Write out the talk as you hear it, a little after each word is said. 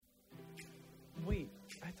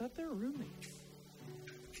thought they were roommates.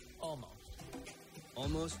 Almost.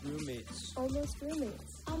 Almost roommates. Almost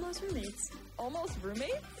roommates. Almost roommates. Almost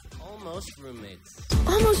roommates? Almost roommates.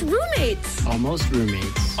 Almost roommates. Almost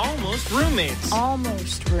roommates. Almost roommates.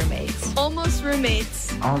 Almost roommates. Almost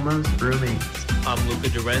roommates. Almost roommates. I'm Luca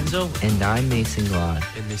Dorenzo. And I'm Mason Glad.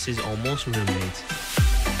 And this is Almost Roommates.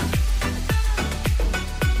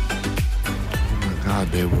 Oh my God,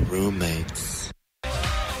 they were roommates.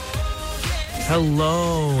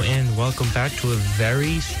 Hello, and welcome back to a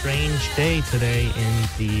very strange day today in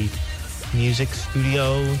the music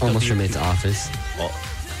studio. Almost roommates office.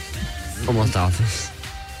 Almost office.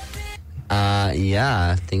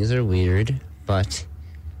 Yeah, things are weird, but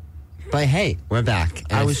hey, we're back.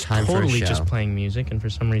 And I it's was time totally for a show. just playing music, and for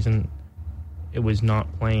some reason, it was not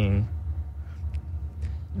playing.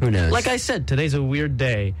 Who knows? Like I said, today's a weird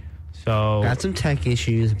day, so... Got some tech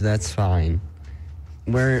issues, but that's fine.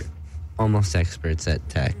 We're almost experts at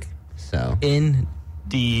tech, so...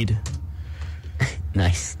 Indeed.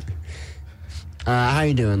 Nice. How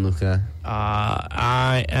you doing, Luca?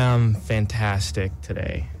 I am fantastic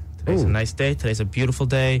today. Today's a nice day. Today's a beautiful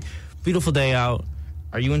day. Beautiful day out.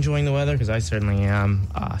 Are you enjoying the weather? Because I certainly am.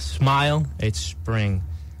 Smile. It's spring.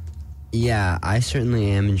 Yeah, I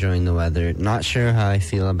certainly am enjoying the weather. Not sure how I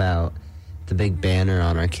feel about the big banner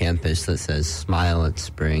on our campus that says "Smile at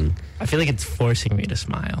Spring." I feel like it's forcing me to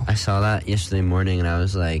smile. I saw that yesterday morning, and I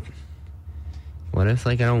was like, "What if,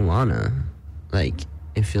 I don't wanna?"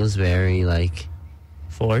 It feels very,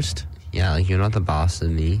 Forced? yeah, you're not the boss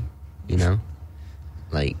of me, you know?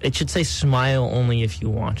 It should say smile only if you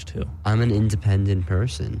want to. I'm an independent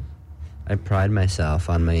person. I pride myself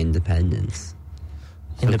on my independence.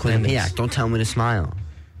 So Independence. yeah, don't tell me to smile.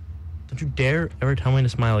 Don't you dare ever tell me to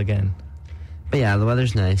smile again. But yeah, the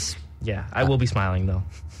weather's nice. Yeah, I will be smiling, though.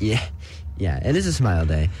 Yeah, it is a smile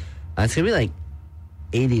day. It's gonna be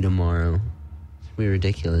 80 tomorrow. It's gonna be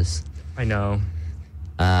ridiculous. I know.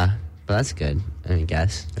 But that's good, I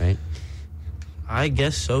guess, right? I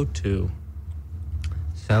guess so, too.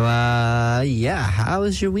 So, yeah, how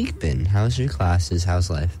has your week been? How's your classes? How's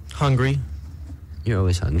life? Hungry. You're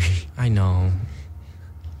always hungry. I know.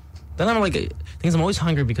 Then I'm I'm always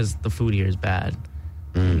hungry because the food here is bad.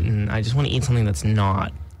 And I just want to eat something that's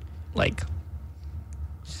not,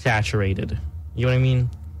 saturated. You know what I mean?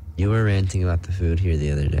 You were ranting about the food here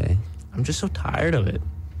the other day. I'm just so tired of it.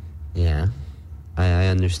 Yeah, I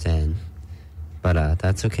understand. But,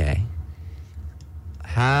 that's okay.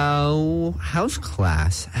 How's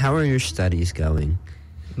class? How are your studies going?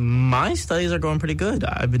 My studies are going pretty good.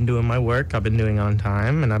 I've been doing my work, I've been doing it on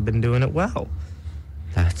time, and I've been doing it well.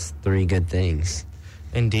 That's 3 good things.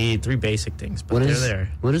 Indeed, 3 basic things, but they're there.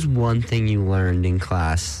 What is one thing you learned in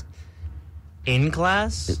class In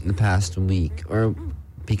class? in the past week, or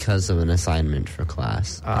because of an assignment for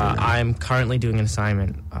class? I'm currently doing an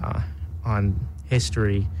assignment on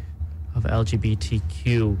history of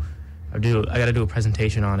LGBTQ. I got to do a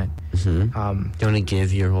presentation on it. Mm-hmm. Do you want to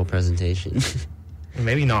give your whole presentation?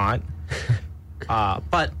 Maybe not.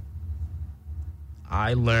 But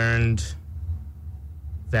I learned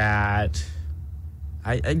that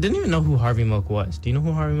I didn't even know who Harvey Milk was. Do you know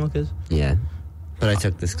who Harvey Milk is? Yeah, but I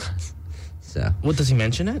took this class, so... What, does he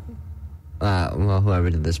mention it? Well, whoever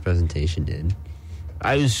did this presentation did.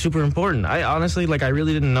 I was super important. I honestly, I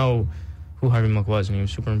really didn't know who Harvey Milk was, and he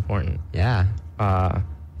was super important. Yeah.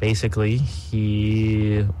 Basically,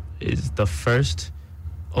 he is the first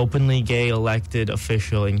openly gay elected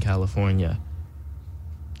official in California.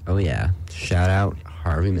 Oh, yeah. Shout out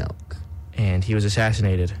Harvey Milk. And he was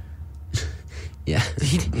assassinated. Yeah.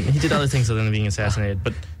 He did other things other than being assassinated,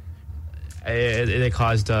 but it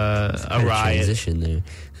caused a riot. Transition there.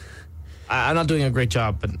 I'm not doing a great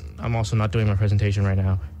job, but I'm also not doing my presentation right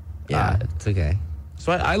now. Yeah, it's okay.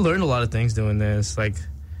 So I learned a lot of things doing this.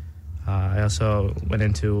 I also went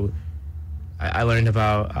into... I learned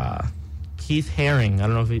about Keith Haring. I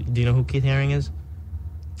don't know do you know who Keith Haring is?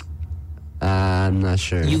 I'm not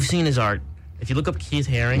sure. You've seen his art. If you look up Keith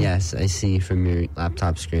Haring... Yes, I see from your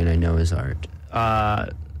laptop screen. I know his art.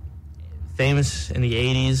 Famous in the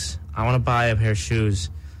 80s. I want to buy a pair of shoes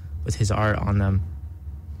with his art on them.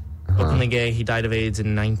 Openly gay. He died of AIDS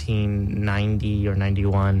in 1990 or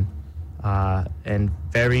 91. And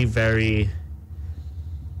very, very...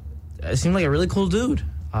 seemed like a really cool dude.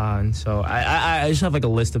 And so I just have a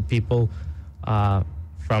list of people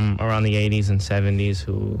from around the 80s and 70s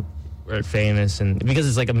who were famous. And because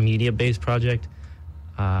it's a media-based project,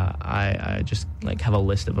 I just have a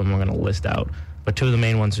list of them I'm going to list out. But 2 of the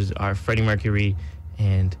main ones are Freddie Mercury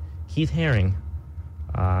and Keith Haring.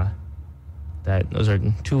 those are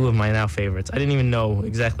two of my now favorites. I didn't even know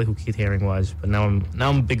exactly who Keith Haring was, but now I'm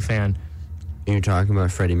a big fan. Are you talking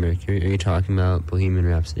about Freddie Mercury? Are you talking about Bohemian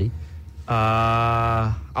Rhapsody?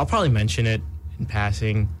 I'll probably mention it in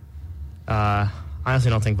passing. I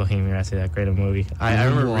honestly don't think Bohemian Rhapsody is that great of a movie. I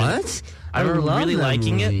remember What? I remember love really that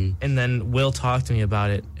liking movie. it, and then Will talked to me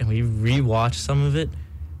about it, and we rewatched some of it,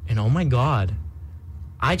 and oh my god,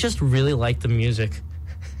 I just really like the music.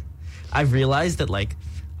 I've realized that like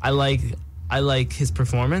I like his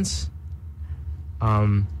performance,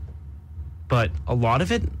 but a lot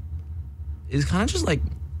of it is kind of just like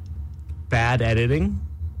bad editing,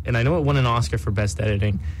 and I know it won an Oscar for best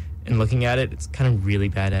editing. And looking at it, it's kind of really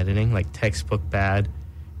bad editing, like textbook bad.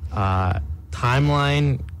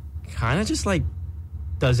 Timeline kind of just like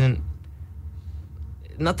doesn't.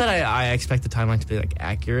 Not that I expect the timeline to be like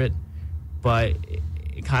accurate, but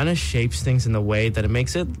it kind of shapes things in the way that it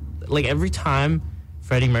makes it like every time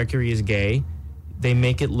Freddie Mercury is gay, they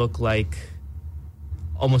make it look like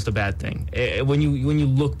almost a bad thing. When you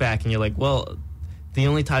look back and you're like, well, the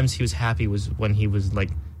only times he was happy was when he was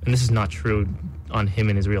like, and this is not true on him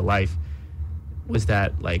in his real life, was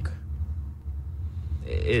that like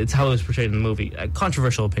it's how it was portrayed in the movie. A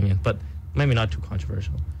controversial opinion, but maybe not too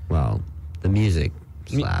controversial. Well, the music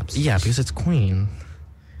slaps. Yeah, because it's Queen.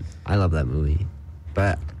 I love that movie,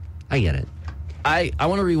 but I get it. I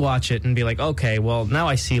want to rewatch it and be like, okay, well now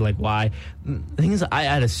I see like why. The thing is, I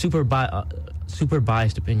had a super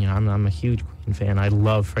biased opinion. I'm a huge Queen fan. I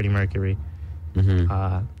love Freddie Mercury.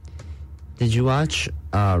 Mm-hmm. Did you watch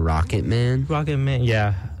Rocket Man? Rocket Man,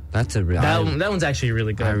 yeah. That's a real. That one's actually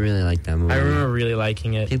really good. I really like that movie. I remember really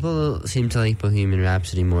liking it. People seem to like Bohemian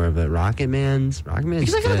Rhapsody more, but Rocket Man's Because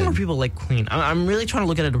good. I feel like more people like Queen. I'm really trying to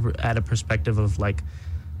look at it at a perspective of like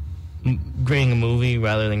grading a movie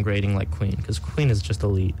rather than grading like Queen, because Queen is just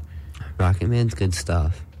elite. Rocket Man's good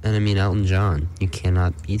stuff, and I mean Elton John. You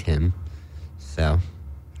cannot beat him. So,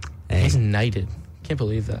 hey. He's knighted. Can't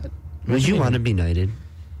believe that. Would you want to be knighted?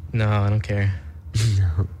 No, I don't care.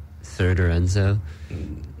 No. Sir Lorenzo?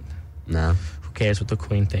 No. Who cares what the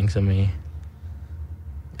Queen thinks of me?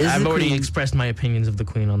 I've already expressed my opinions of the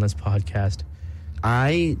Queen on this podcast.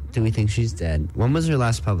 Do we think she's dead? When was her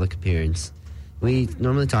last public appearance? We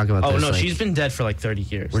normally talk about this. Oh, no, like, she's been dead for like 30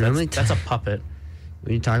 years. We're normally That's a puppet.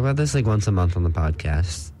 We talk about this like once a month on the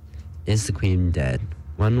podcast. Is the Queen dead?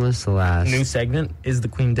 When was the last... New segment, is the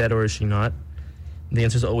Queen dead or is she not? The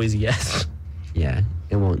answer is always yes. Yeah,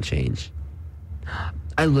 it won't change.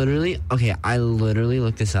 I literally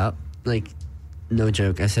looked this up. Like, no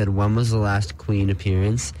joke. I said, when was the last Queen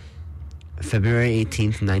appearance? February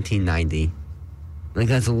 18th, 1990. Like,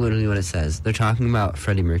 that's literally what it says. They're talking about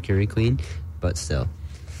Freddie Mercury Queen, but still.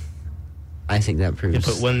 I think that proves...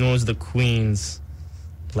 Yeah, but when was the Queen's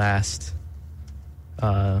last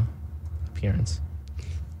appearance?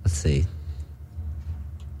 Let's see.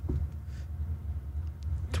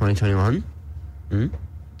 2021?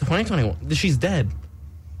 2021. She's dead.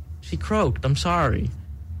 She croaked. I'm sorry.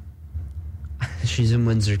 She's in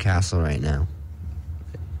Windsor Castle right now.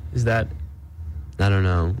 Is that I don't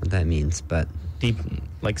know what that means, but... deep,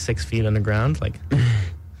 like 6 feet underground? Like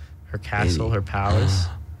her castle, Maybe. her palace?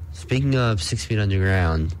 Speaking of 6 feet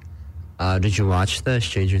underground, did you watch the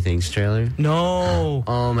Stranger Things trailer? No.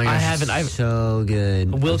 Oh my gosh, I haven't. So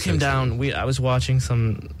good. Will I'm came so down. I was watching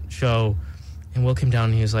some show, and Will came down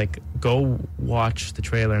and he was like, go watch the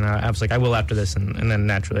trailer. And I was like, I will after this. And then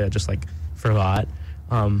naturally I just like forgot.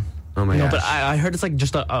 Oh my gosh. But I heard it's like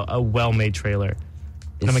just a well-made trailer.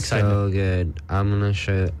 And I'm excited. So good. I'm going to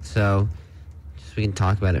show you. So, just we can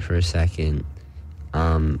talk about it for a second.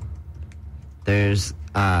 There's,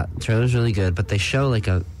 trailer's really good, but they show like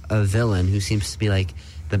a villain who seems to be like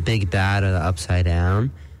the big bad of the Upside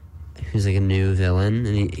Down, who's like a new villain.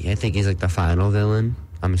 And I think he's like the final villain,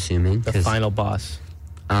 I'm assuming. The final boss.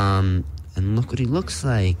 And look what he looks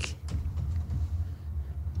like. He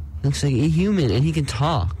looks like a human, and he can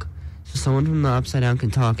talk. So someone from the Upside Down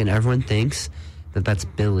can talk, and everyone thinks that that's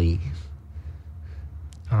Billy.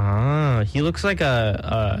 Ah, he looks like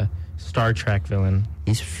a Star Trek villain.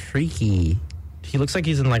 He's freaky. He looks like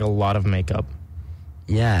he's in like a lot of makeup.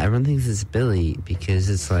 Yeah, everyone thinks it's Billy because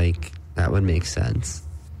it's like, that would make sense.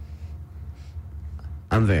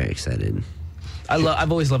 I'm very excited.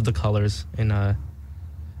 I've always loved the colors in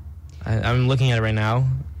I'm looking at it right now.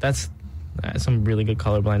 That's some really good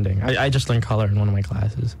color blending. I just learned color in one of my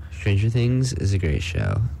classes. Stranger Things is a great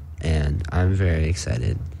show, and I'm very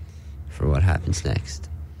excited for what happens next.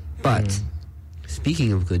 But,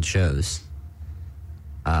 speaking of good shows,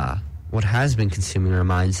 what has been consuming our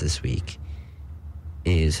minds this week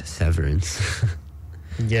is Severance.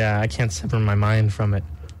 Yeah, I can't sever my mind from it.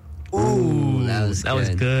 Ooh, that was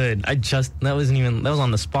good. That was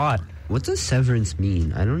on the spot. What does severance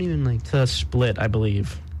mean? I don't even like. To split, I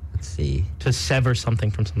believe. Let's see. To sever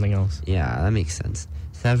something from something else. Yeah, that makes sense.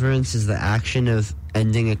 Severance is the action of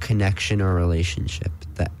ending a connection or relationship,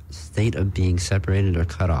 the state of being separated or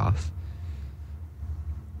cut off.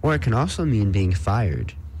 Or it can also mean being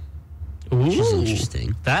fired, which is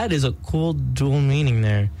interesting. That is a cool dual meaning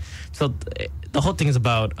there. So the whole thing is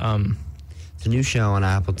about. It's a new show on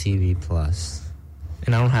Apple TV Plus.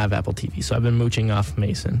 And I don't have Apple TV, so I've been mooching off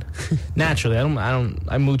Mason. Naturally,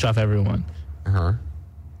 I mooch off everyone. Uh-huh.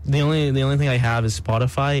 The only thing I have is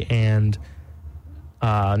Spotify and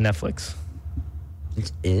Netflix.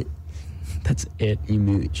 It's it? That's it. You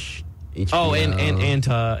mooch. HBO, Oh,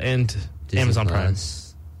 and Disney Amazon Prime.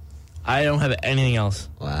 Plus. I don't have anything else.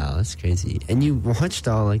 Wow, that's crazy. And you watched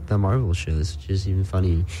all like the Marvel shows, which is even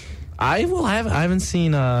funny. I haven't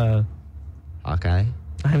seen Hawkeye.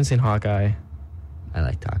 I haven't seen Hawkeye. I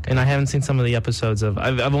liked Hawkeye. And I haven't seen some of the episodes of.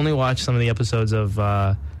 I've only watched some of the episodes of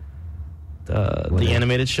the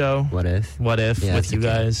animated show. What If? What If Yeah, with it's you okay.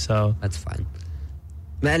 guys. So That's fine.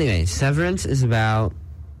 But anyway, Severance is about.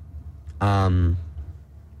 Well,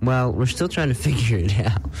 we're still trying to figure it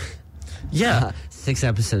out. yeah, 6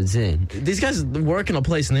 episodes in. these guys work in a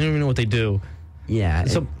place and they don't even know what they do. Yeah.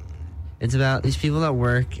 So It's about these people that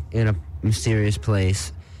work in a mysterious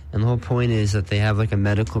place, and the whole point is that they have like a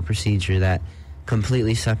medical procedure that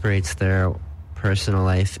completely separates their personal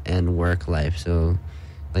life and work life. So,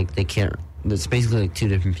 like, they can't. It's basically like 2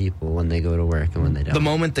 different people when they go to work and when they don't. the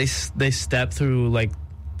moment they step through, like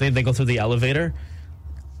they go through the elevator,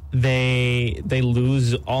 they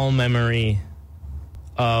lose all memory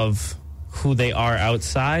of who they are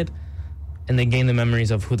outside, and they gain the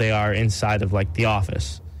memories of who they are inside of like the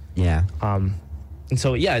office. Yeah. And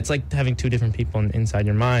so yeah, it's like having 2 different people inside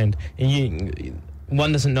your mind, and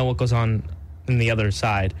one doesn't know what goes on in the other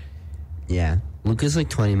side. Yeah. Luke is like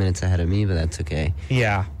 20 minutes ahead of me, but that's okay.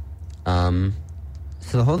 Yeah.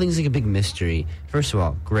 So the whole thing's like a big mystery. First of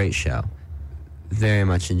all, great show. Very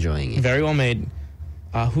much enjoying it. Very well made.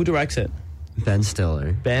 Who directs it? Ben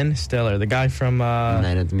Stiller. Ben Stiller, the guy from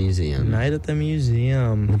Night at the Museum. Night at the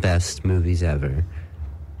Museum. The best movies ever.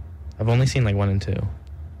 I've only seen like 1 and 2.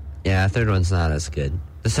 Yeah, the third one's not as good.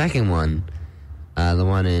 The second one, the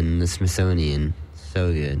one in the Smithsonian,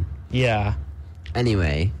 so good. Yeah.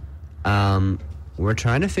 Anyway, we're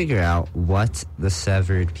trying to figure out what the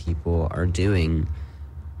severed people are doing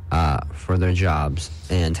for their jobs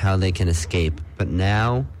and how they can escape. But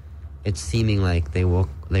now it's seeming like they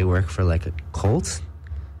work for like a cult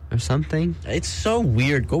or something. It's so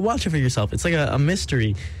weird. Go watch it for yourself. It's like a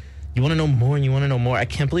mystery. You want to know more and you want to know more. I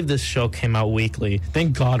can't believe this show came out weekly.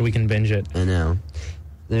 Thank God we can binge it. I know.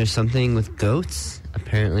 There's something with goats,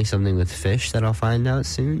 apparently something with fish that I'll find out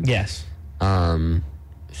soon. Yes.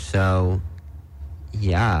 So,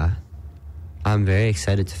 yeah, I'm very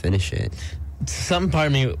excited to finish it. Some part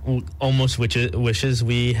of me almost wishes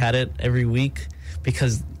we had it every week,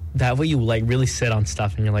 because that way you like really sit on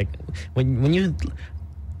stuff and you're like,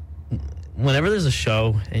 whenever there's a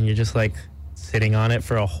show and you're just like sitting on it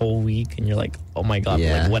for a whole week and you're like, oh my God,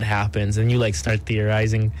 Yeah. like what happens? And you like start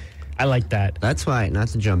theorizing. I like that. That's why, not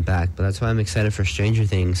to jump back, but that's why I'm excited for Stranger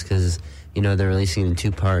Things, because, you know, they're releasing it in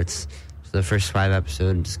 2 parts. So the first 5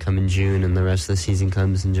 episodes come in June and the rest of the season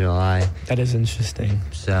comes in July. That is interesting.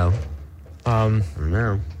 So, I don't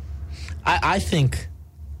know. I think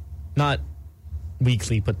not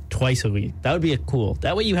weekly, but twice a week. That would be cool.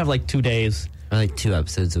 That way you have like 2 days. Or like 2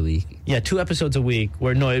 episodes a week. Yeah, 2 episodes a week.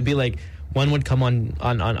 Where no, it'd be like one would come on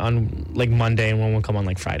like Monday and one would come on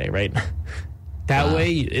like Friday, right? That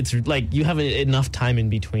way it's like you have enough time in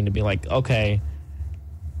between to be like, okay,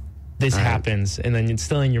 this happens, and then it's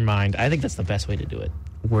still in your mind. I think that's the best way to do it.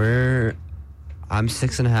 I'm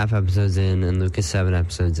 6.5 episodes in and Luke is 7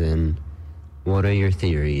 episodes in. What are your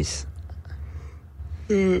theories?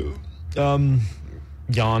 Yawned.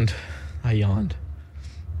 I yawned.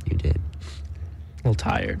 You did. A little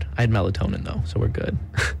tired. I had melatonin though, so we're good.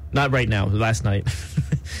 Not right now. Last night.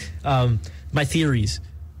 My theories.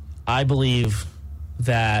 I believe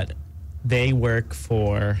that they work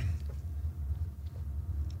for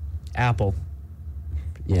Apple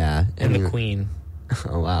Yeah. and the Queen.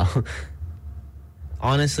 Oh, wow.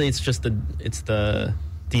 Honestly, it's the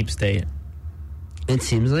deep state. It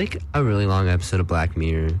seems like a really long episode of Black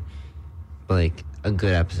Mirror. But like, a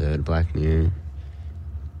good episode of Black Mirror.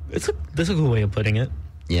 That's a cool way of putting it.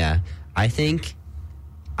 Yeah. I think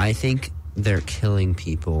they're killing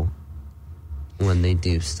people when they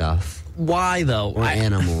do stuff. Why though? Or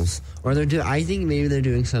animals. Or I think maybe they're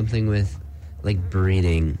doing something with like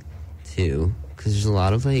breeding too. Because there's a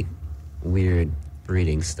lot of like weird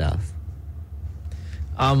breeding stuff.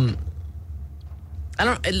 There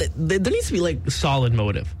needs to be like solid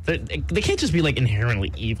motive. They can't just be like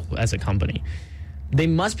inherently evil as a company. They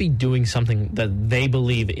must be doing something that they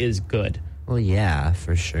believe is good. Well, yeah,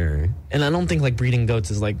 for sure. And I don't think like breeding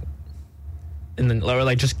goats is like, and then or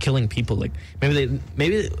like just killing people. Like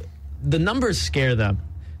maybe the numbers scare them,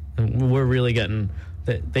 and we're really getting.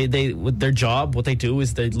 They with their job, what they do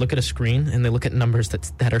is they look at a screen and they look at numbers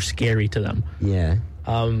that are scary to them. Yeah.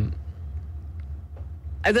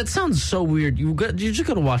 That sounds so weird. You just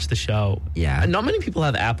got to watch the show. Yeah. And not many people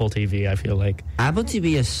have Apple TV, I feel like. Apple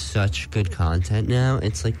TV has such good content now.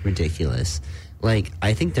 It's like ridiculous. Like,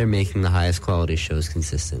 I think they're making the highest quality shows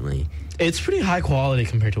consistently. It's pretty high quality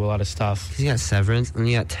compared to a lot of stuff. 'Cause you got Severance, and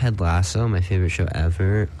you got Ted Lasso, my favorite show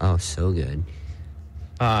ever. Oh, so good.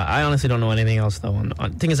 I honestly don't know anything else, though. The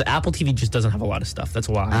thing is, Apple TV just doesn't have a lot of stuff. That's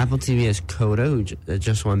why. Apple TV has Coda, who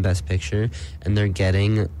just won Best Picture, and they're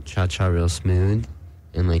getting Cha Cha Real Smooth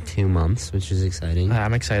in like 2 months, which is exciting.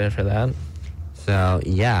 I'm excited for that. So,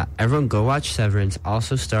 yeah, everyone go watch Severance.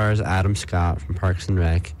 Also stars Adam Scott from Parks and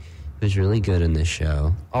Rec, who's really good in this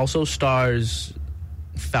show. Also stars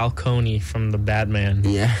Falcone from The Batman.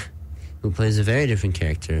 Yeah, who plays a very different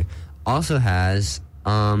character. Also has,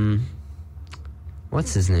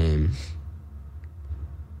 what's his name?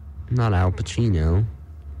 Not Al Pacino,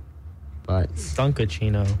 but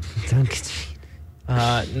Dunkachino.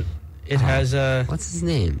 Dunkachino. It has What's his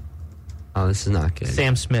name? Oh, this is not good.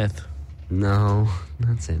 Sam Smith. No,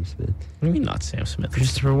 not Sam Smith. What do you mean not Sam Smith?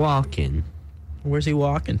 Christopher Walken. Where's he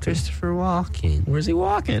walking to? Christopher Walken. Where's he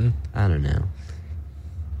walking? I don't know.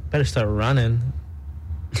 Better start running.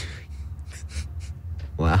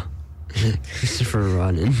 Wow. Christopher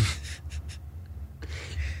running.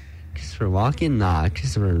 Christopher Walken? Nah,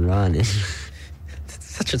 Christopher running.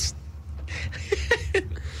 Such a...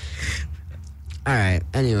 Alright,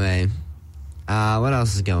 anyway. What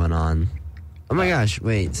else is going on? Oh my gosh,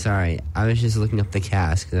 wait, sorry. I was just looking up the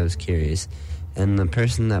cast because I was curious. And the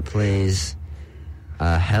person that plays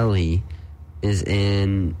Helly is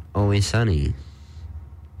in Always Sunny.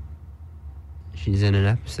 She's in an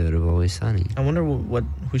episode of Always Sunny. I wonder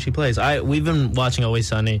who she plays. We've been watching Always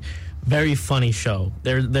Sunny. Very funny show.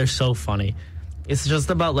 They're so funny. It's just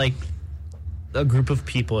about like a group of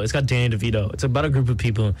people. It's got Danny DeVito. It's about a group of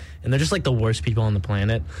people, and they're just like the worst people on the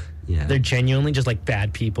planet. Yeah. They're genuinely just like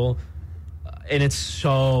bad people, and it's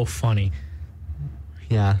so funny.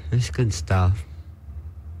 Yeah, it's good stuff.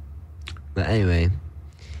 But anyway,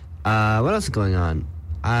 what else is going on?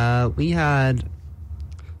 We had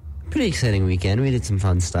a pretty exciting weekend. We did some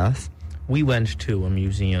fun stuff. We went to a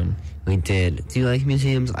museum. We did. Do you like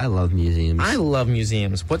museums? I love museums. I love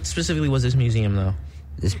museums. What specifically was this museum, though?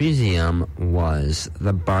 This museum was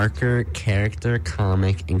the Barker Character,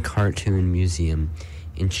 Comic, and Cartoon Museum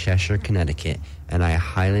in Cheshire, Connecticut, and I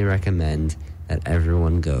highly recommend that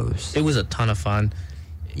everyone goes. It was a ton of fun.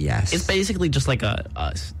 Yes. It's basically just like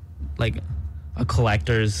a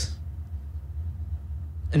collector's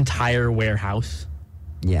entire warehouse.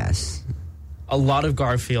 Yes. A lot of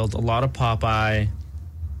Garfield, a lot of Popeye,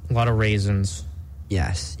 a lot of raisins.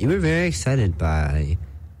 Yes. You were very excited by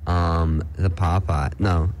the Popeye.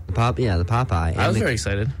 No, the Popeye. I was very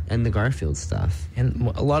excited. And the Garfield stuff. And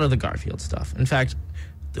a lot of the Garfield stuff. In fact,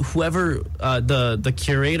 whoever, the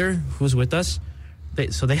curator who was with us,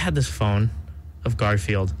 they had this phone of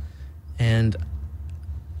Garfield, and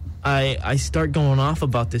I start going off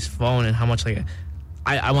about this phone and how much like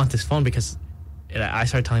I want this phone because I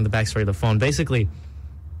started telling the backstory of the phone. Basically,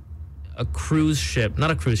 a cargo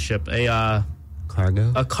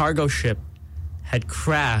ship had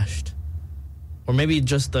crashed, or maybe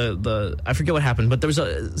just the I forget what happened, but there was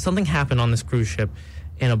something happened on this cruise ship,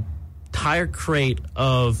 and a entire crate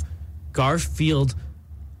of Garfield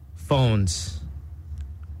phones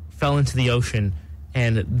fell into the ocean,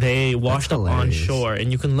 and they washed up on shore.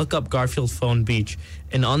 And you can look up Garfield Phone Beach,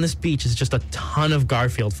 and on this beach is just a ton of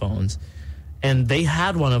Garfield phones, and they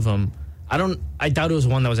had one of them. I doubt it was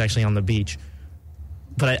one that was actually on the beach,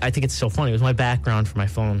 but I think it's so funny. It was my background for my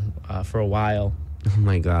phone for a while. Oh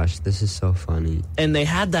my gosh, this is so funny. And they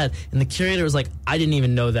had that, and the curator was like, I didn't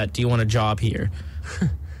even know that. Do you want a job here?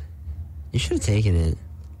 You should have taken it.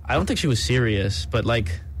 I don't think she was serious, but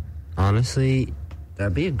like... Honestly,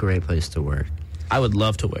 that'd be a great place to work. I would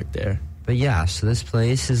love to work there. But yeah, so this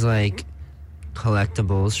place is like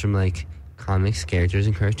collectibles from like comics, characters,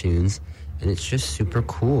 and cartoons, and it's just super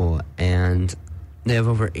cool. And they have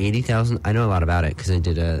over 80,000... I know a lot about it because I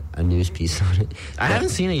did a news piece on it. I haven't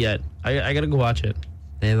seen it yet. I gotta go watch it.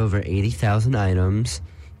 They have over 80,000 items,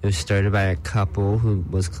 It was started by a couple who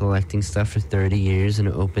was collecting stuff for 30 years, and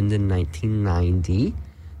it opened in 1990.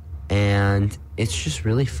 And it's just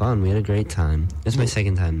really fun. We had a great time. It's my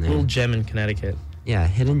second time there. Little gem in Connecticut. Yeah,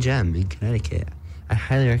 Hidden Gem in Connecticut. I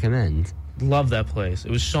highly recommend. Love that place.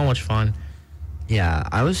 It was so much fun. Yeah,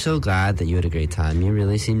 I was so glad that you had a great time. You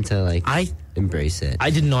really seemed to, like, embrace it. I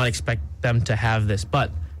did not expect them to have this,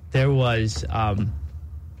 but there was...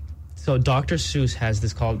 so Dr. Seuss has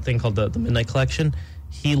this thing called the Midnight Collection.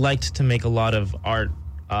 He liked to make a lot of art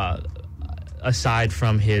aside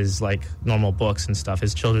from his, like, normal books and stuff,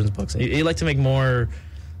 his children's books. He liked to make more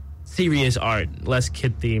serious art, less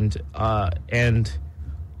kid-themed. And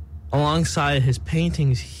alongside his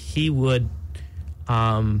paintings, he would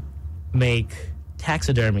make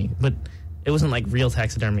taxidermy. But it wasn't, like, real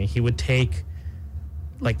taxidermy. He would take,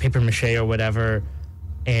 like, paper mache or whatever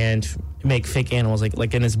and make fake animals,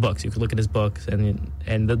 like in his books. You could look at his books, and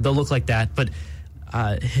they'll look like that. But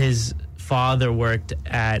his father worked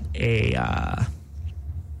at I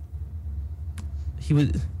think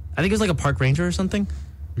it was like a park ranger or something.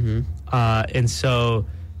 Mm-hmm. And so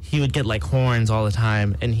he would get like horns all the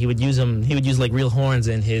time, and he would use like real horns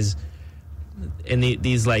in these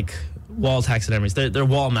like wall taxidermies. They're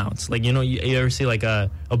wall mounts. Like, you know, you ever see like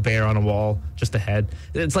a bear on a wall, just a head?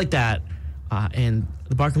 It's like that. And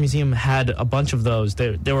the Barker Museum had a bunch of those.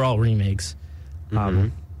 They were all remakes.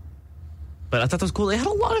 But I thought that was cool. They had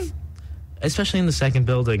a lot of, especially in the second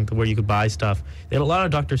building where you could buy stuff, they had a lot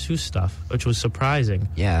of Dr. Seuss stuff, which was surprising.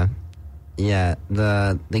 Yeah. Yeah,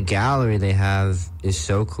 the gallery they have is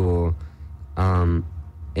so cool.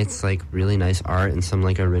 It's like really nice art and some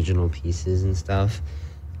like original pieces and stuff.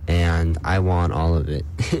 And I want all of it.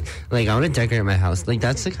 Like, I want to decorate my house. Like,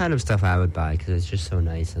 that's the kind of stuff I would buy because it's just so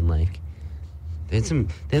nice. And like, they had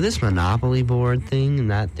this Monopoly board thing,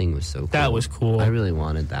 and that thing was so cool. That was cool. I really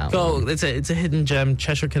wanted that one. one. It's a hidden gem,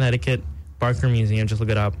 Cheshire, Connecticut, Barker Museum. Just look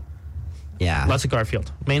it up. Yeah. Lots of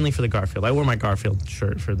Garfield. Mainly for the Garfield. I wore my Garfield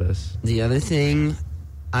shirt for this. The other thing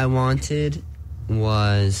I wanted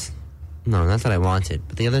was... No, not that I wanted,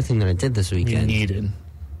 but the other thing that I did this weekend... You needed.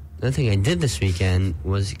 The other thing I did this weekend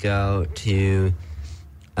was go to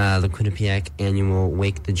the Quinnipiac annual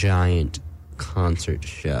Wake the Giant concert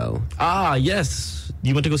show. Ah, yes.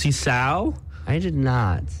 You went to go see Sal? I did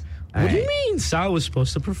not. What do you mean? Sal was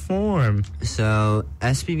supposed to perform. So,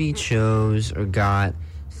 SPB chose or got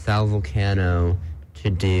Sal Vulcano to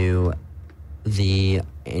do the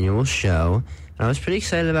annual show. And I was pretty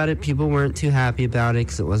excited about it. People weren't too happy about it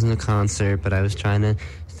because it wasn't a concert, but I was trying to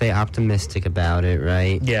stay optimistic about it,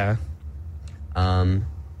 right? Yeah. But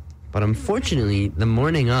unfortunately, the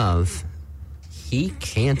morning of, he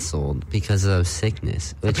canceled because of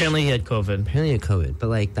sickness. Apparently he had COVID. But,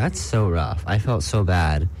 like, that's so rough. I felt so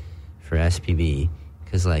bad for SPB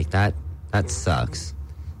because, like, that sucks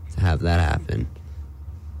to have that happen.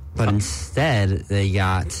 But instead, they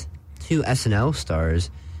got two SNL stars,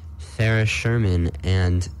 Sarah Sherman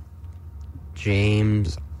and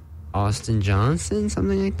James Austin Johnson,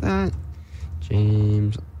 something like that.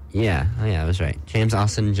 I was right. James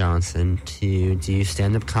Austin Johnson to do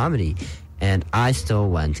stand-up comedy. And I still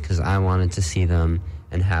went because I wanted to see them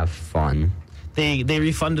and have fun. They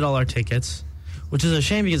refunded all our tickets, which is a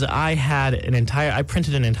shame because I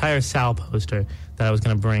printed an entire Sal poster that I was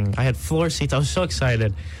going to bring. I had floor seats. I was so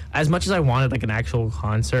excited. As much as I wanted like an actual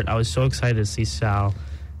concert, I was so excited to see Sal,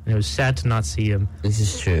 and it was sad to not see him. This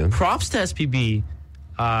is true. Props to SPB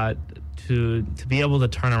to be able to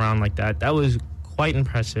turn around like that. That was quite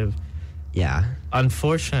impressive. Yeah.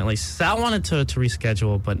 Unfortunately, Sal wanted to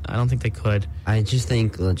reschedule, but I don't think they could. I just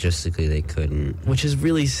think logistically they couldn't. Which is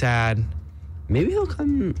really sad. Maybe he'll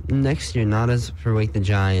come next year, not as for Wake the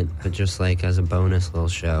Giant, but just like as a bonus little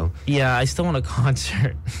show. Yeah, I still want a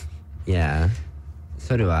concert. Yeah,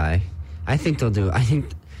 so do I. I think they'll do. I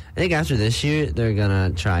think after this year, they're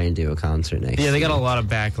gonna try and do a concert next year. Yeah, they got a lot of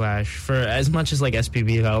backlash. For as much as like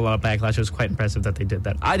SPB got a lot of backlash, it was quite impressive that they did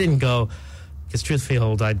that. I didn't go because truthfully,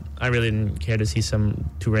 I really didn't care to see some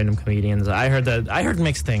two random comedians. I heard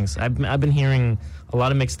mixed things. I've been hearing a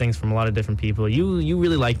lot of mixed things from a lot of different people. You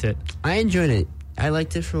really liked it. I enjoyed it. I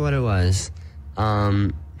liked it for what it was.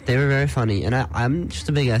 They were very funny, and I'm just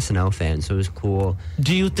a big SNL fan, so it was cool.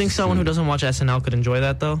 Do you think someone who doesn't watch SNL could enjoy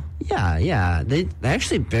that, though? Yeah. They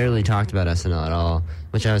actually barely talked about SNL at all,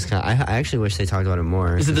 which I was I actually wish they talked about it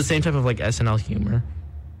more. Is it the same type of like SNL humor?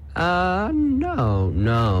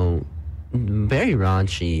 No. Very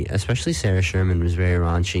raunchy, especially Sarah Sherman was very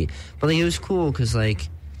raunchy. But like, it was cool because like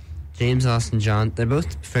James Austin Johnson, they're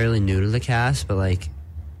both fairly new to the cast, but like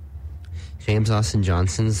James Austin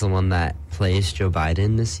Johnson's the one that plays Joe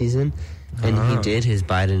Biden this season, And he Oh. did his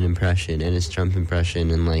Biden impression and his Trump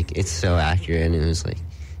impression, and like it's so accurate, and it was like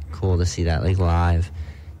cool to see that like live.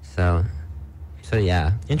 So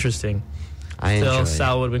yeah, Interesting. I Still, enjoy.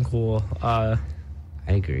 Sal would have been cool. I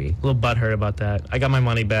agree. A little butthurt about that. I got my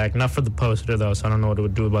money back. Not for the poster, though, so I don't know what it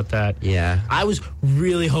would do about that. Yeah, I was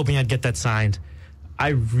really hoping I'd get that signed. I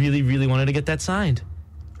really, really wanted to get that signed.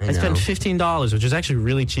 I spent $15, which is actually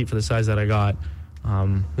really cheap for the size that I got.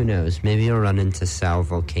 Who knows? Maybe you'll run into Sal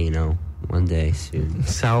Volcano one day soon.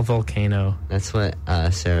 Sal Volcano. That's what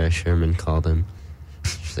Sarah Sherman called him.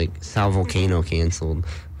 She's like, Sal Volcano canceled.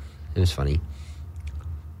 It was funny.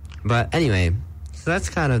 But anyway, so that's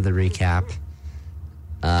kind of the recap.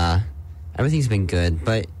 Everything's been good,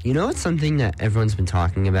 but you know what's something that everyone's been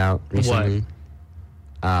talking about recently?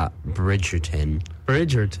 Bridgerton.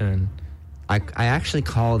 Bridgerton. I actually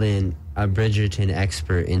called in a Bridgerton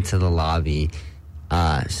expert into the lobby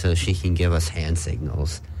so she can give us hand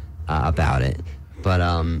signals about it. But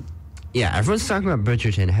yeah, everyone's talking about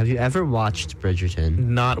Bridgerton. Have you ever watched Bridgerton?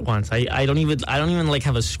 Not once. I don't even like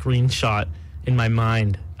have a screenshot in my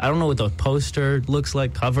mind. I don't know what the poster looks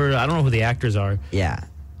like, cover. I don't know who the actors are. Yeah,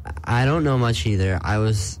 I don't know much either. I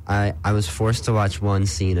was forced to watch one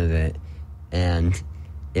scene of it, and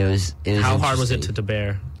it was How hard was it interesting. to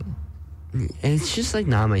bear? It's just like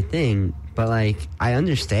not my thing, but like I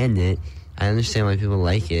understand it. I understand why people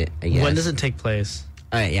like it. I guess. When does it take place?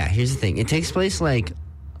 All right, yeah. Here's the thing. It takes place like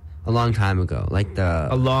a long time ago, like A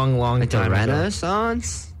the long like the time ago.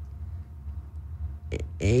 Renaissance,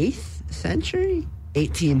 8th century,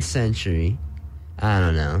 18th century. I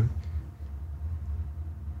don't know.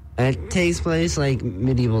 It takes place like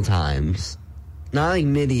medieval times, not like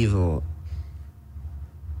medieval.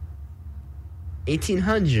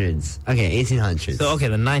 1800s. Okay, 1800s. So, okay,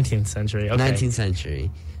 the 19th century. Okay. 19th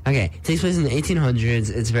century. Okay, it takes place in the 1800s.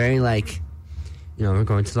 It's very like, you know, we're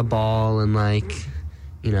going to the ball and like,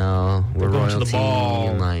 you know, we're going to the royalty ball.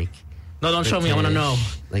 and like. No, don't show me. I want to know.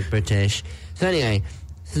 Like British. So anyway,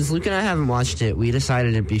 since Luke and I haven't watched it, we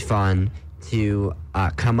decided it'd be fun to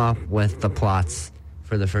come up with the plots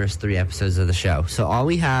for the first 3 episodes of the show. So all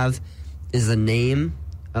we have is the name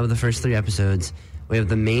of the first 3 episodes. We have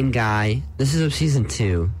the main guy. This is of season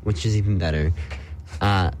 2, which is even better.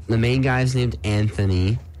 The main guy is named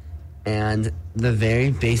Anthony, and the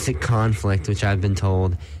very basic conflict, which I've been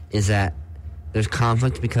told, is that there's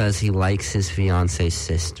conflict because he likes his fiance's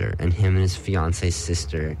sister, and him and his fiance's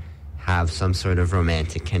sister have some sort of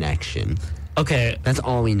romantic connection. Okay, That's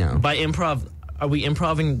all we know. by improv, are we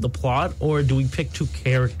improving the plot or do we pick 2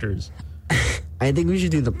 characters? I think we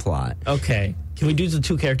should do the plot. Okay. Can we do the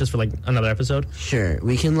 2 characters for like another episode? Sure,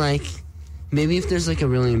 we can like maybe if there's like a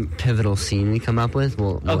really pivotal scene we come up with,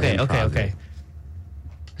 we'll Okay. improv it.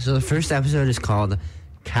 So the first episode is called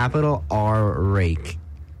Capital R Rake,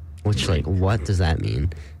 which like what does that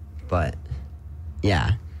mean? But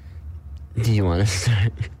yeah, do you want to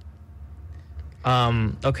start?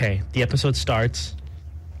 Okay. The episode starts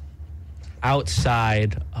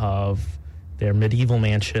outside of their medieval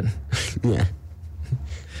mansion. Yeah.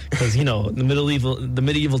 Because, you know, the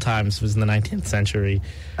medieval times was in the 19th century.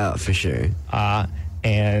 Oh, for sure.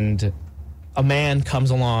 And a man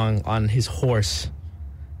comes along on his horse,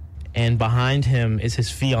 and behind him is his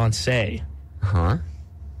fiancée. Huh?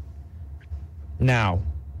 Now,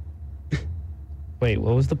 wait,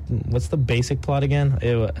 what's the basic plot again?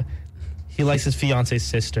 He likes his fiance's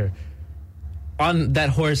sister. On that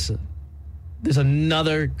horse, there's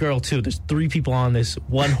another girl too. There's 3 people on this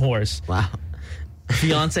one horse. Wow.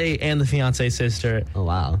 Fiance and the fiance's sister. Oh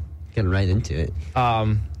wow. Getting right into it.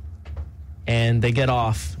 And they get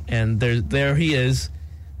off, and there he is,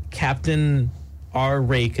 Captain R.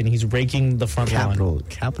 Rake, and he's raking the front lawn.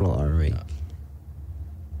 Capital R Rake.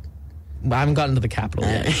 I haven't gotten to the capital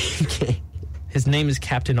yet. Okay. His name is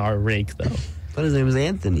Captain R. Rake, though. But his name was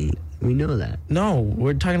Anthony. We know that. No,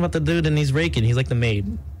 we're talking about the dude, and he's raking. He's like the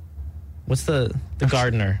maid. What's the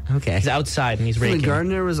gardener? Okay. He's outside, and he's So raking. the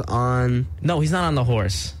gardener was on. No, he's not on the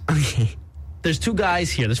horse. Okay. There's 2 guys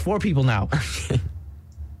here. There's 4 people now.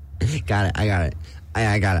 Got it. I got it.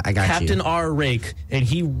 I got it. I got Captain you. R. Rake, and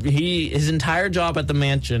his entire job at the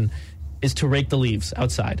mansion is to rake the leaves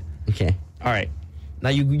outside. Okay. All right. Now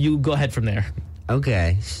you go ahead from there.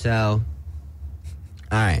 Okay. So.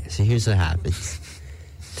 All right. So here's what happens.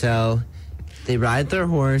 So, they ride their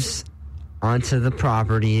horse onto the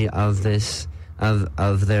property of this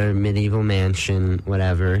of their medieval mansion,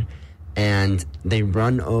 whatever, and they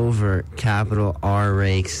run over Capital R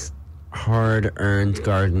Rake's hard-earned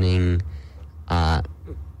gardening,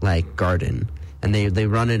 like garden, and they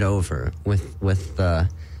run it over with the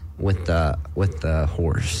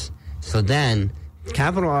horse. So then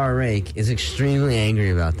Capital R Rake is extremely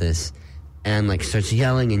angry about this and like starts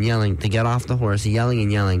yelling and yelling to get off the horse, yelling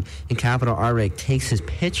and yelling. And Capital R Rake takes his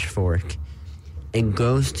pitchfork and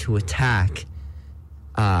goes to attack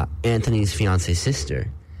Anthony's fiance's sister.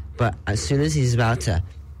 But as soon as he's about to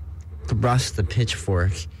thrust the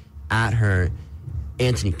pitchfork at her,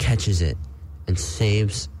 Anthony catches it and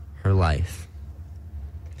saves her life.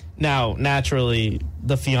 Now, naturally,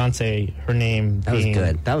 the fiance, her name That being... was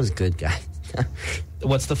good. That was good, guys.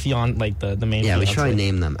 What's the fiance, like the main Yeah, fiance? we should probably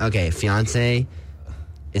name them. Okay, fiance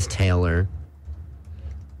is Taylor,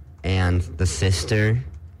 and the sister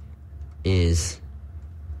is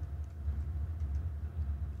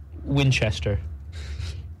Winchester.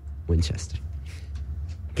 Winchester.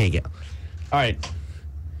 Okay, go. All right.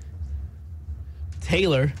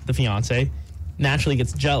 Taylor, the fiance, naturally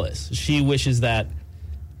gets jealous. She wishes that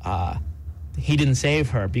he didn't save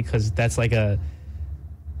her because that's like a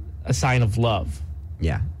sign of love.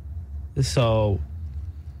 Yeah. So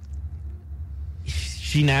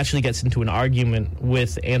she naturally gets into an argument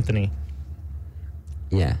with Anthony,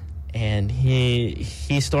 Yeah. and he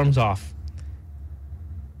storms off.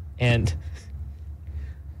 And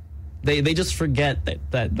they just forget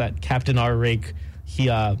that Captain R. Rake, he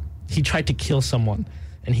tried to kill someone,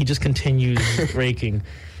 and he just continues raking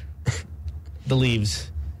the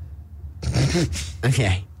leaves.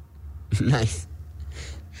 Okay. Nice.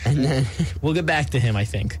 And then, We'll get back to him, I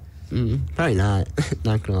think. probably not.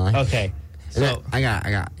 Not gonna lie. Okay. And then- So I got.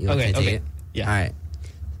 You want Okay, me to take okay. it? Yeah. All right.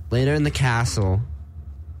 Later in the castle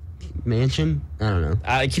mansion. I don't know.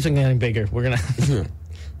 it keeps on getting bigger. We're gonna.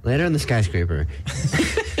 Later in the skyscraper,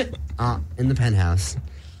 in the penthouse,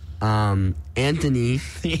 Anthony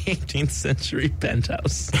The 18th century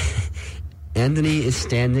penthouse. Anthony is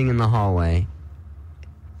standing in the hallway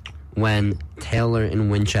when Taylor and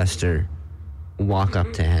Winchester walk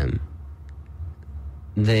up to him.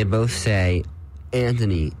 They both say,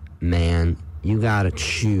 "Anthony, man, you gotta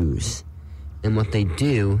choose." And what they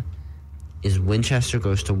do is Winchester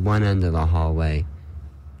goes to one end of the hallway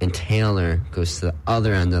and Taylor goes to the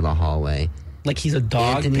other end of the hallway. Like he's a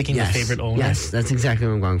dog picking yes, his favorite owner. Yes, that's exactly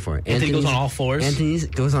what I'm going for. Anthony goes on all fours? Anthony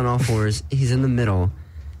goes on all fours. He's in the middle.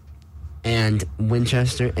 And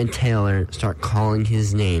Winchester and Taylor start calling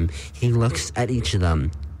his name. He looks at each of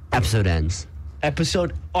them. Episode ends.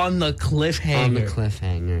 Episode on the cliffhanger. On the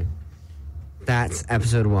cliffhanger. That's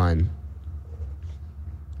episode 1.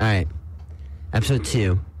 Alright. Episode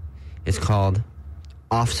 2 is called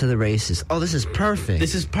Off to the Races. Oh, this is perfect.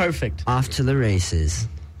 This is perfect. Off to the Races.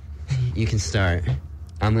 You can start.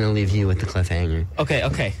 I'm going to leave you with the cliffhanger.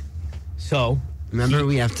 Okay. So, Remember,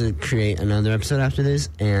 we have to create another episode after this,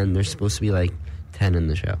 and there's supposed to be like 10 in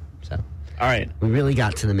the show. So all right. we really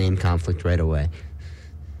got to the main conflict right away.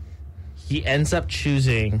 He ends up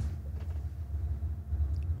choosing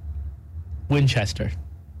Winchester,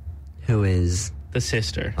 Who is... the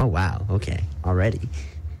sister. Oh, wow. Okay. Already.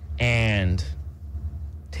 And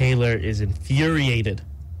Taylor is infuriated.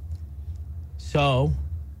 So,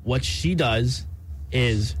 what she does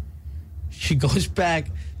is she goes back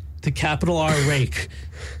to Capital R Rake.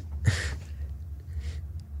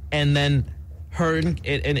 And then her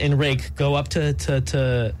and Rake go up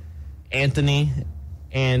to Anthony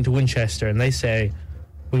and Winchester, and they say,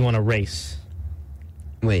 "We want to race."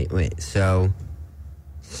 Wait. So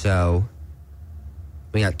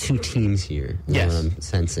we got 2 teams here. is Yes. What I'm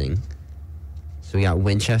sensing. So we got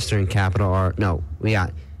Winchester and Capital R... No, we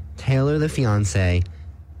got Taylor, the fiance,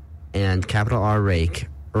 and Capital R Rake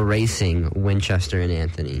racing Winchester and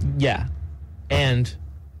Anthony. Yeah. And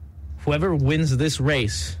whoever wins this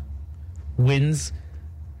race wins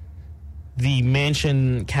the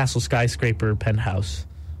mansion, castle, skyscraper, penthouse.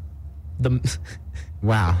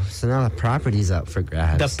 Wow. So now the property's up for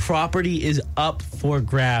grabs. The property is up for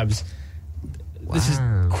grabs. This is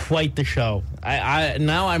Wow. quite the show. I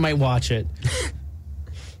now I might watch it.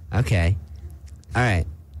 Okay. All right.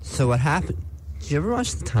 So what happened? Did you ever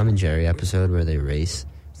watch the Tom and Jerry episode where they race?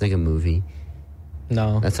 It's like a movie.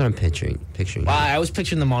 No. That's what I'm picturing. I was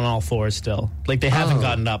picturing them on all fours still. Like they haven't Oh.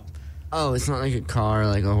 gotten up. Oh, it's not like a car,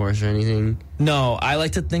 like a horse or anything. No, I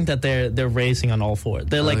like to think that they're racing on all fours.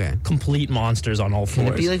 They're like Okay. complete monsters on all Can fours.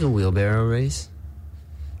 it be like a wheelbarrow race?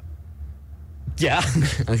 yeah.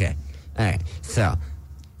 Okay. All right. So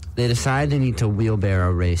they decide they need to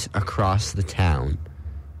wheelbarrow race across the town.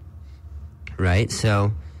 Right?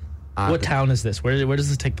 So What town is this? Where does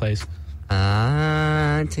this take place?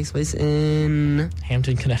 it takes place in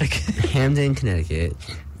Hampton, Connecticut. Hamden, Connecticut.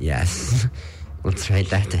 Yes. Let's write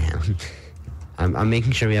that down. I'm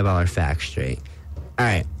making sure we have all our facts straight. All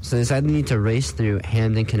right. So they decide they need to race through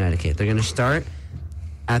Hamden, Connecticut. They're going to start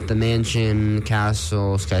at the mansion,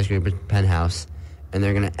 castle, skyscraper, penthouse, and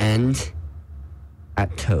they're gonna end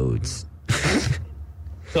at Toad's.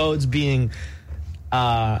 Toad's being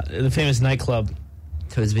the famous nightclub,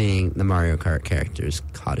 Toad's being the Mario Kart character's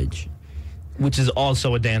cottage. which is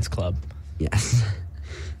also a dance club Yes.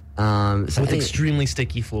 So with extremely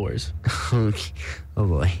sticky floors. okay. Oh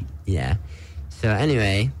boy. Yeah. So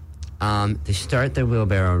anyway, they start their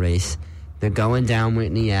wheelbarrow race. They're going down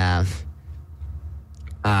Whitney Ave.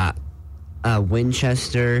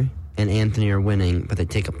 Winchester and Anthony are winning, but they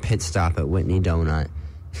take a pit stop at Whitney Donut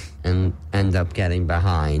and end up getting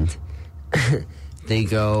behind. They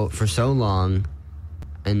go for so long,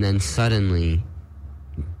 and then suddenly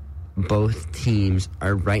both teams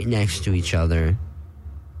are right next to each other,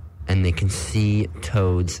 and they can see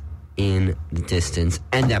Toads in the distance.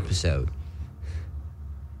 End episode.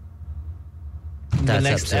 The That's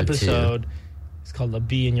next episode is called "A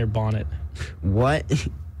Bee in Your Bonnet." What?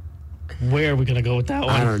 Where are we gonna go with that one?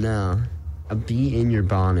 I don't know. A bee in your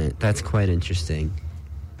bonnet. That's quite interesting.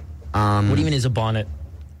 What do you mean is a bonnet?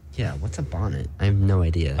 Yeah, what's a bonnet? I have no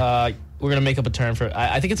idea. We're gonna make up a term for.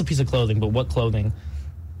 I think it's a piece of clothing, but what clothing?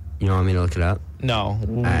 You don't want me to look it up? No,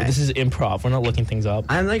 right. This is improv. We're not looking things up.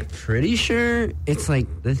 I'm like pretty sure it's like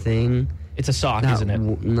the thing. It's a sock, that isn't it?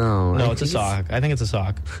 No. No, I it's a think sock. I think it's a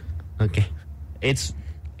sock. Okay. It's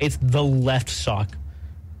the left sock,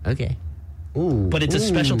 Okay. Ooh. but it's a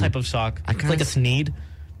special ooh. type of sock. I It's like a sneed.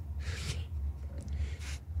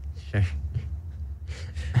 Sure.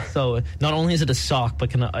 So not only is it a sock,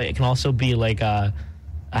 but it can also be like a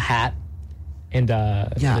hat and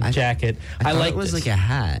a jacket. I thought like it was this. like a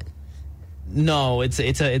hat. No, it's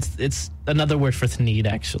another word for thneed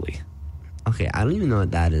actually. Okay, I don't even know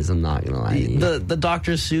what that is. I'm not gonna lie to you. The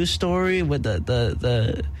Dr. Seuss story with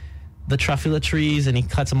the truffula trees, and he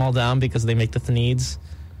cuts them all down because they make the thneeds.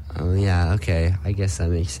 Oh yeah. Okay. I guess that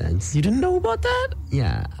makes sense. You didn't know about that?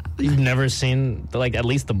 Yeah. You've never seen like at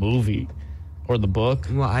least the movie or the book?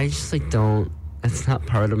 Well, I just like don't. It's not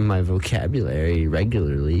part of my vocabulary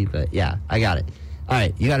regularly, but yeah, I got it. All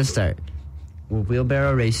right, you got to start. We're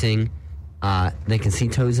wheelbarrow racing. They can see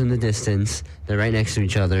Toads in the distance. They're right next to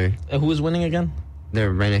each other. Who was winning again?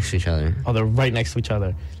 They're right next to each other. Oh, they're right next to each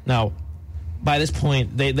other. Now, by this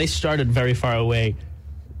point, they started very far away.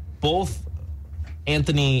 Both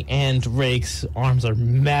Anthony and Rake's arms are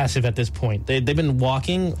massive at this point. They've been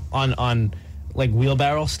walking on like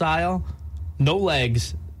wheelbarrow style, no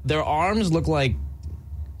legs. Their arms look like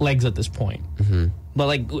legs at this point, but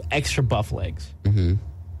like extra buff legs. Mm-hmm.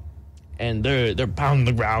 And they're pounding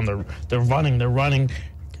the ground. They're running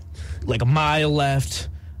like a mile left,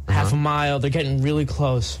 half a mile. They're getting really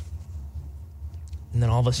close, and then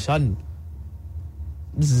all of a sudden,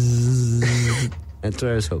 bzzz. That's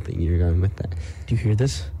where I was hoping you were going with that. Do you hear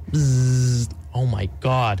this? Bzzz. Oh my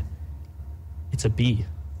God! It's a bee.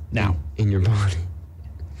 Now, In your body.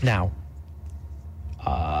 now,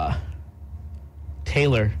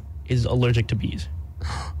 Taylor is allergic to bees,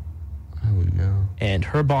 Oh no. and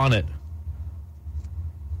her bonnet.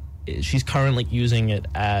 She's currently using it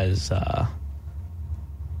as a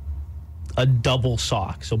double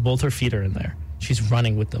sock, so both her feet are in there. She's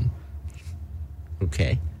running with them,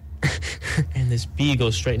 Okay. and this bee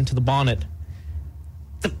goes straight into the bonnet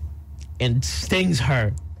and stings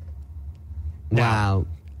her. Wow.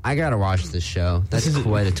 I gotta watch this show. That's This is-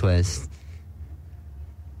 quite a twist.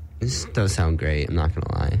 This does sound great. I'm not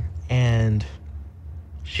gonna lie. And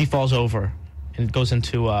she falls over and goes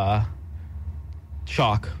into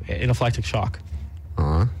shock, anaphylactic shock.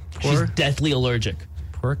 Aw. She's Poor, deathly allergic.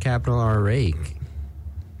 poor capital R Rake.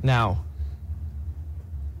 Now,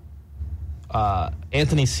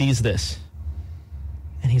 Anthony sees this,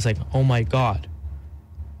 and he's like, oh my God,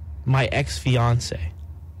 my ex-fiance,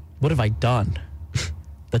 what have I done?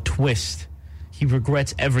 The twist. He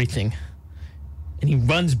regrets everything. And he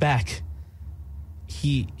runs back.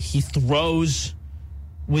 He throws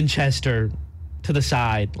Winchester to the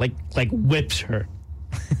side, like whips her,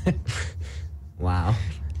 Wow.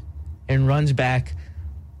 and runs back.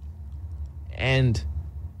 And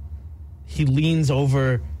he leans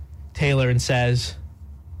over Taylor and says,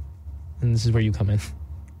 and this is where you come in.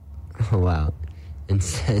 Oh, wow. And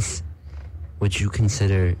says, would you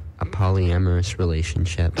consider a polyamorous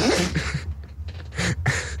relationship?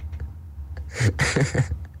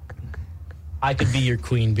 I could be your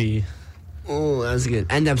queen bee. Oh, that was good.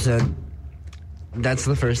 End episode. That's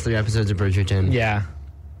the first 3 episodes of Bridgerton. Yeah,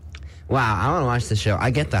 Wow, I want to watch the show. I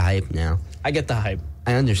get the hype now. I get the hype.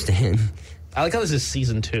 I understand. I like how this is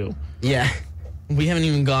season 2. Yeah. We haven't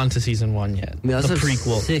even gone to season 1 yet. We also the have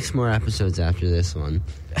prequel. 6 more episodes after this one.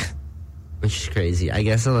 Which is crazy. I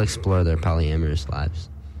guess they'll explore their polyamorous lives.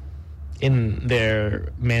 in their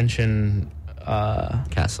mansion.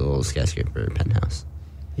 Castle, skyscraper, penthouse.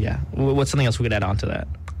 Yeah. What's something else we could add on to that?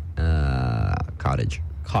 Cottage.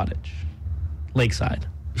 Cottage. Lakeside.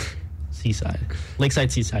 Seaside.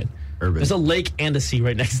 Lakeside, seaside. Urban. There's a lake and a sea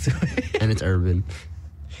right next to it. And it's urban.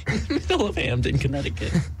 Middle of Hamden,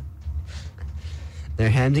 Connecticut. They're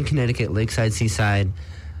Hamden, Connecticut, lakeside, seaside,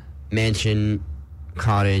 mansion,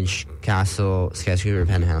 cottage, castle, skyscraper,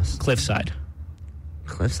 penthouse. Cliffside.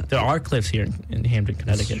 Cliffside. There are cliffs here in Hamden,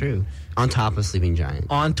 Connecticut. That's true. On top of Sleeping Giant.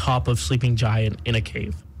 On top of Sleeping Giant in a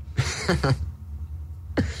cave.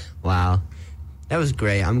 Wow. That was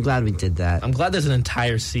great. I'm glad we did that. I'm glad there's an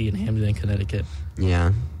entire sea in Hamden, Connecticut.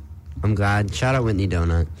 Yeah. I'm glad. Shout out Whitney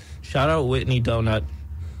Donut. Shout out Whitney Donut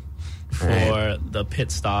for Right. the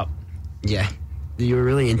pit stop. Yeah. You were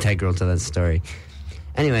really integral to that story.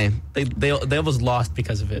 Anyway, They almost lost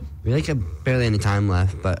because of it. we have barely any time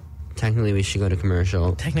left, but technically we should go to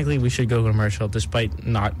commercial. Technically, we should go to commercial despite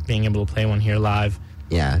not being able to play one here live.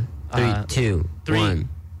 Yeah. Three, Uh, two, three. one.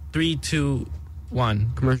 3, 2,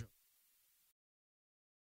 1. Commercial.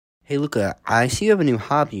 Hey, Luca, I see you have a new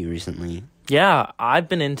hobby recently. Yeah, I've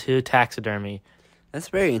been into taxidermy. That's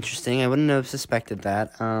very interesting. I wouldn't have suspected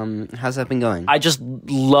that. How's that been going? I just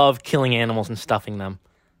love killing animals and stuffing them.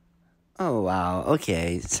 Oh, wow.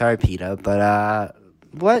 Okay. Sorry, PETA, but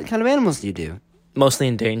what kind of animals do you do? Mostly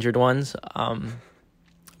endangered ones.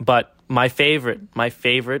 But my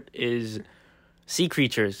favorite is sea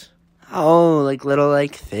creatures. Oh, like little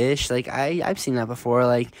like fish. Like I've seen that before.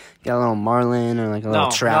 Like you got a little marlin or like a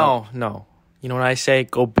little trout. No. You know what I say?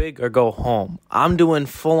 Go big or go home. I'm doing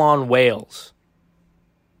full-on whales.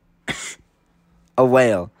 A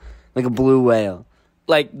whale, like a blue whale.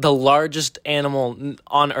 Like the largest animal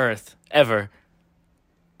on Earth ever.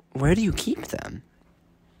 Where do you keep them?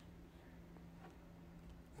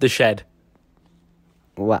 The shed.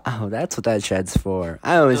 Wow, that's what that shed's for.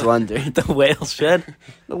 I always wondered. The whale shed.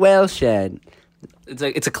 The whale shed.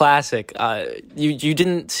 It's a classic. You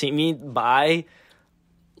didn't see me buy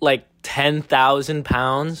like 10,000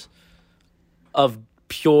 pounds of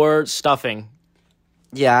pure stuffing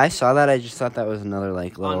Yeah, I saw that. I just thought that was another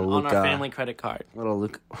like little on Luca. our family credit card. Little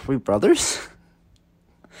Luca. Are we brothers?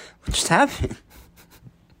 What just happened?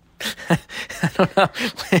 I don't know.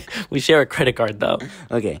 We share a credit card though.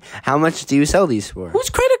 Okay, how much do you sell these for? Whose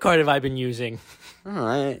credit card have I been using?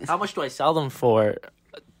 Oh, How much do I sell them for?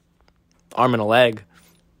 Arm and a leg.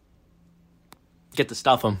 Get to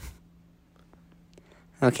stuff them.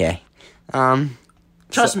 okay.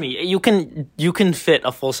 Trust me, you can fit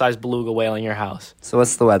a full-size beluga whale in your house. So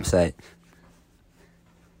what's the website?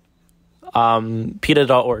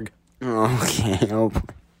 PETA.org. Okay. Oh, boy.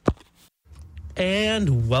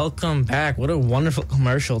 And welcome back. What a wonderful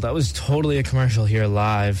commercial. That was totally a commercial here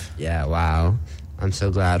live. Yeah. Wow. I'm so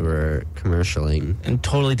glad we're commercialing. And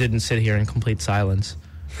totally didn't sit here in complete silence.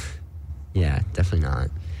 Yeah, definitely not.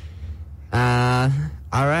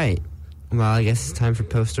 All right. Well, I guess it's time for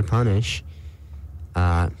Post or Punish.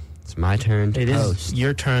 It's my turn to It post. is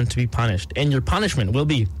your turn to be punished. And your punishment will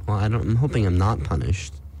be Well, I'm hoping I'm not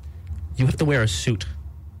punished. you have to wear a suit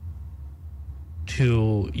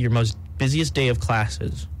to your most busiest day of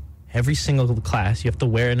classes. Every single class, you have to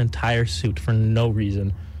wear an entire suit for no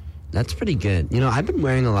reason. That's pretty good. You know, I've been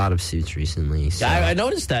wearing a lot of suits recently. So Yeah, I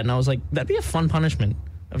noticed that, and I was like, that'd be a fun punishment.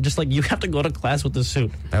 Of just like, you have to go to class with the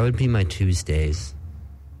suit. that would be my Tuesdays.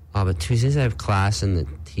 Oh, but Tuesdays I have class in the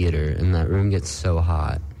theater, and that room gets so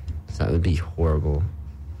hot. So that would be horrible.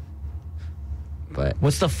 But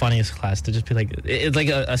What's the funniest class? To just be like, it's like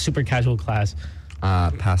a super casual class.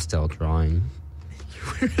 pastel drawing.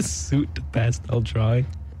 Wear a suit to pastel drawing.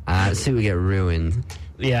 Suit would get ruined.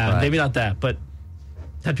 Yeah, But- maybe not that, but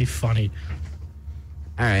that'd be funny.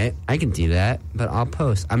 All right, I can do that, but I'll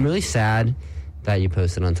post. I'm really sad that you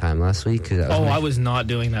posted on time last week because I was not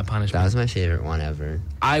doing that that punishment. was my favorite one ever.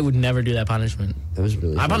 I would never do that punishment. It was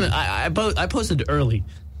really fun. I posted early.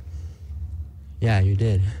 Yeah, you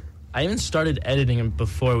did. I even started editing it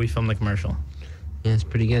before we filmed the commercial. Yeah, it's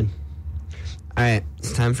pretty good. All right,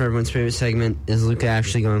 it's time for everyone's favorite segment. Is Luca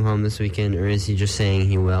actually going home this weekend, or is he just saying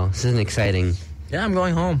he will? This isn't exciting. Yeah, I'm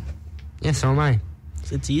going home. Yeah, so am I.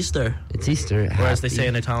 It's Easter. It's Easter. Or as they say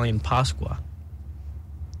in Italian, Pasqua.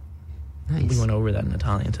 Nice. We went over that in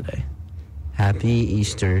Italian today. Happy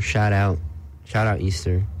Easter. Shout out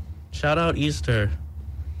Easter. Shout out Easter.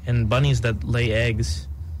 And bunnies that lay eggs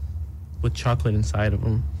with chocolate inside of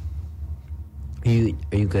them. Are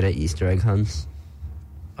you good at Easter egg hunts?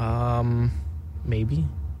 Maybe.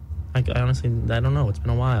 I honestly, I don't know. It's been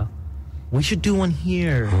a while. We should do one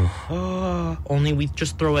here. Only we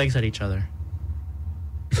just throw eggs at each other.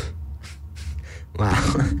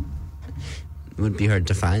 Wow. would be hard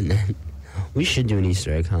to find then. We should do an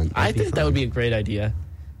Easter egg hunt. I That'd think that fun. would be a great idea.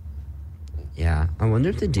 Yeah, I wonder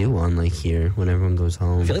if they do one like here when everyone goes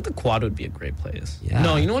home. I feel like the quad would be a great place. Yeah.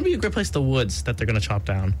 No, you know what would be a great place? The woods that they're going to chop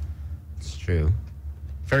down. It's true.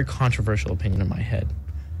 Very controversial opinion in my head.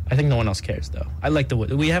 I think no one else cares, though. I like the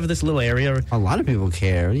woods. We have this little area. A lot of people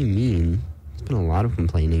care. What do you mean? There's been a lot of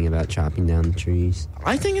complaining about chopping down the trees.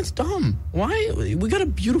 I think it's dumb. Why? We got a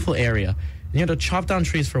beautiful area. And you have to chop down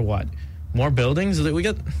trees for what? More buildings? We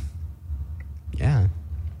got... Yeah.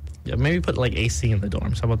 Yeah, maybe put, like, AC in the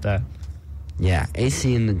dorms. How about that? Yeah,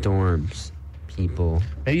 AC in the dorms, people.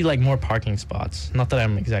 Maybe, like, more parking spots. Not that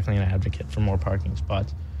I'm exactly an advocate for more parking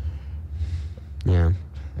spots. Yeah.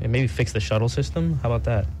 And maybe fix the shuttle system. How about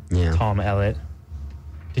that? Yeah. Tom Ellett.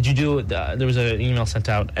 Did you do... there was an email sent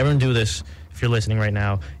out. Everyone do this if you're listening right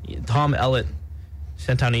now. Tom Ellett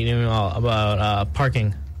sent out an email about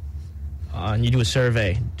parking. And you do a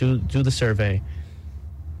survey. Do the survey.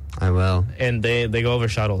 I will. And they go over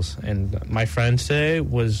shuttles. And my friend today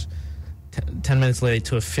was 10 minutes late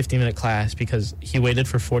to a 50-minute class because he waited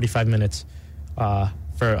for 45 minutes for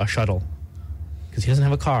a shuttle because he doesn't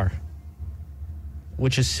have a car,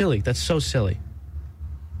 which is silly. That's so silly.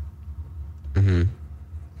 Mm-hmm.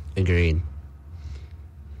 Agreed.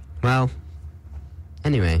 Well,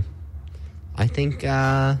 anyway, I think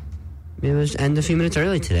maybe we'll just end a few minutes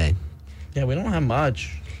early today. Yeah, we don't have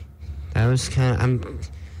much. That was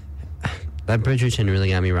that Bridgerton really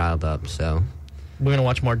got me riled up, so We're going to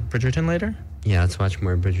watch more Bridgerton later? yeah, let's watch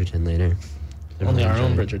more Bridgerton later. Only our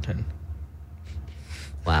own Bridgerton.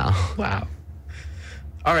 Wow. Wow.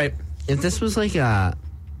 All right. If this was like a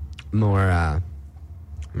more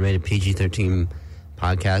rated PG-13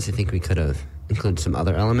 podcast, I think we could have included some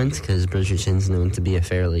other elements because Bridgerton's known to be a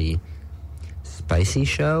fairly spicy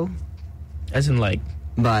show. As in, like,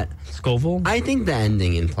 But Scoville? I think the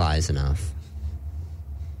ending implies enough.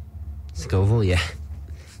 Scoville, yeah.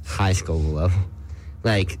 High Scoville level.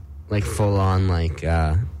 Like full on,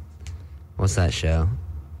 what's that show?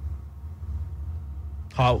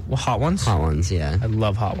 Hot Ones? Hot Ones, yeah. I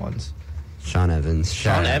love Hot Ones. Sean Evans.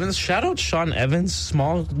 Sean Evans. Shout out Sean Evans,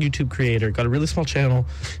 small YouTube creator. Got a really small channel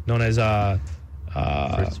known as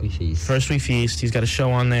First We Feast. First We Feast. He's got a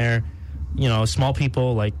show on there. You know, small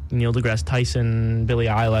people like Neil deGrasse Tyson, Billie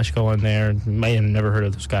Eilish go on there. May have never heard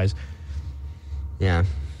of those guys. Yeah.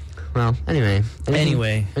 Well, anyway.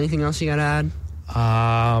 Anyway. Anything else you got to add?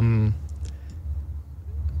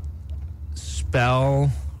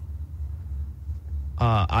 Spell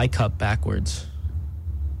iCup backwards.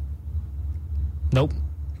 Nope.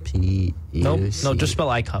 P-U-C. Nope. No, just spell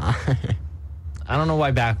iCup. I don't know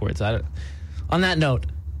why backwards. On that note,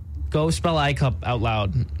 go spell iCup out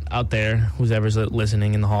loud out there, who's ever's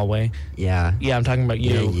listening in the hallway. Yeah. Yeah, I'm talking about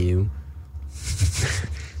you. Yeah, you.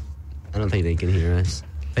 I don't think they can hear us.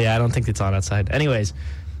 Yeah, I don't think it's on outside. Anyways,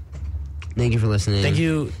 Thank you for listening. thank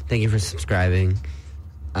you. Thank you for subscribing.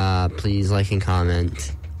 Please like and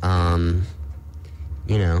comment.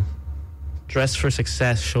 Dress for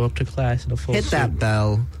success. Show up to class in a full Hit suit. that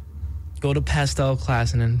bell. Go to pastel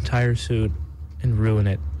class in an entire suit and ruin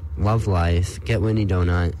it. Love life. Get Winnie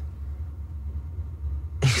Donut.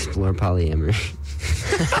 Explore polyamory.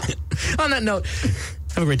 On that note,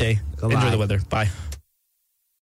 have a great day. Goodbye. Enjoy the weather. Bye.